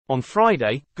On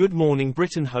Friday, Good Morning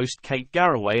Britain host Kate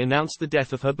Garraway announced the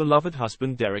death of her beloved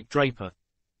husband Derek Draper.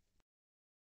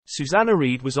 Susanna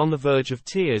Reid was on the verge of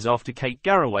tears after Kate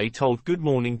Garraway told Good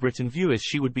Morning Britain viewers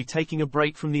she would be taking a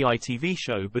break from the ITV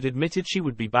show but admitted she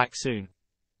would be back soon.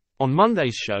 On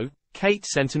Monday's show, Kate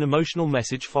sent an emotional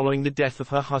message following the death of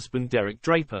her husband Derek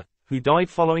Draper, who died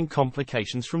following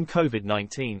complications from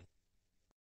COVID-19.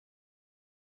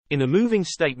 In a moving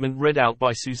statement read out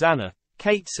by Susanna,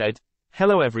 Kate said,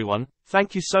 "Hello everyone,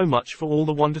 thank you so much for all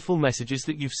the wonderful messages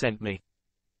that you've sent me.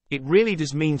 It really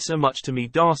does mean so much to me,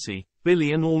 Darcy,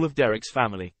 Billy and all of Derek's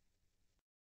family.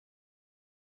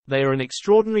 They are an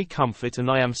extraordinary comfort and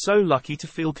I am so lucky to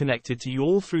feel connected to you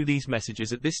all through these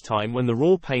messages at this time when the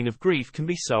raw pain of grief can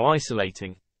be so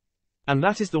isolating. And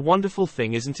that is the wonderful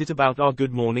thing, isn't it, about our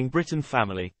Good Morning Britain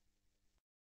family?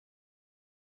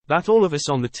 That all of us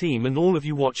on the team and all of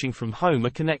you watching from home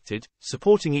are connected,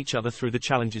 supporting each other through the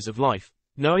challenges of life,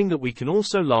 knowing that we can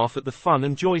also laugh at the fun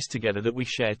and joys together that we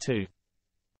share too.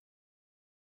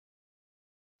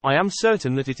 I am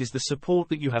certain that it is the support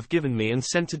that you have given me and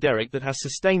sent to Derek that has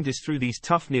sustained us through these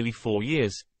tough nearly 4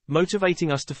 years, motivating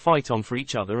us to fight on for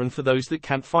each other and for those that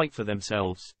can't fight for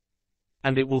themselves.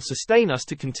 And it will sustain us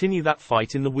to continue that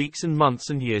fight in the weeks and months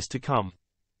and years to come."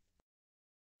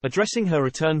 Addressing her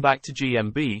return back to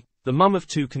GMB, the mum of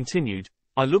two continued,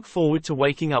 "I look forward to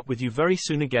waking up with you very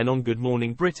soon again on Good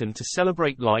Morning Britain to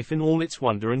celebrate life in all its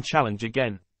wonder and challenge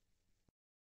again.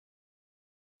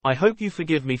 I hope you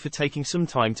forgive me for taking some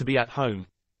time to be at home.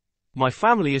 My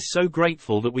family is so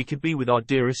grateful that we could be with our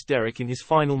dearest Derek in his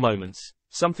final moments,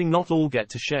 something not all get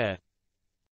to share.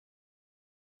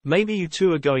 Maybe you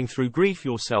too are going through grief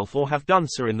yourself or have done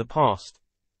so in the past.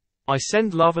 I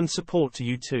send love and support to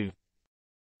you too."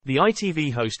 The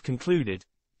ITV host concluded,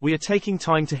 "We are taking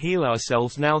time to heal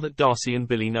ourselves now that Darcy and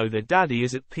Billy know their daddy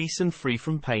is at peace and free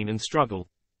from pain and struggle.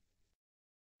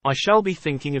 I shall be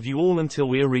thinking of you all until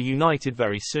we are reunited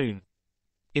very soon.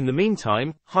 In the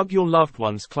meantime, hug your loved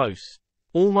ones close.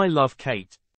 All my love,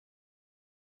 Kate."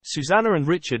 Susanna and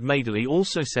Richard Madeley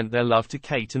also sent their love to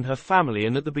Kate and her family,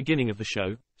 and at the beginning of the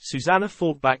show, Susanna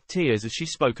fought back tears as she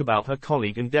spoke about her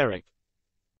colleague and Derek.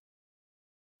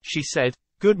 She said,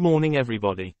 "Good morning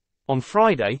everybody. On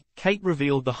Friday, Kate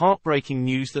revealed the heartbreaking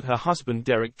news that her husband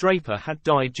Derek Draper had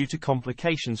died due to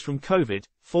complications from COVID,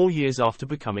 4 years after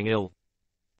becoming ill."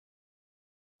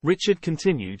 Richard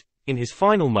continued, "In his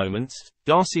final moments,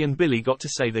 Darcy and Billy got to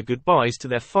say their goodbyes to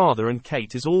their father, and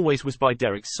Kate as always was by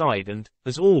Derek's side and,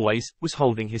 as always, was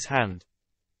holding his hand.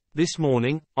 This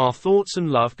morning, our thoughts and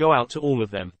love go out to all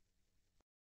of them."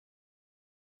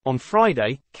 On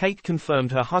Friday, Kate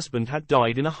confirmed her husband had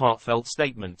died in a heartfelt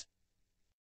statement.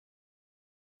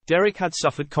 Derek had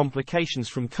suffered complications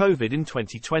from COVID in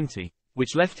 2020,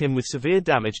 which left him with severe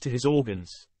damage to his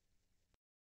organs.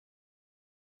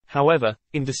 However,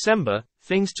 in December,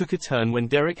 things took a turn when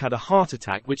Derek had a heart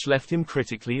attack which left him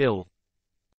critically ill.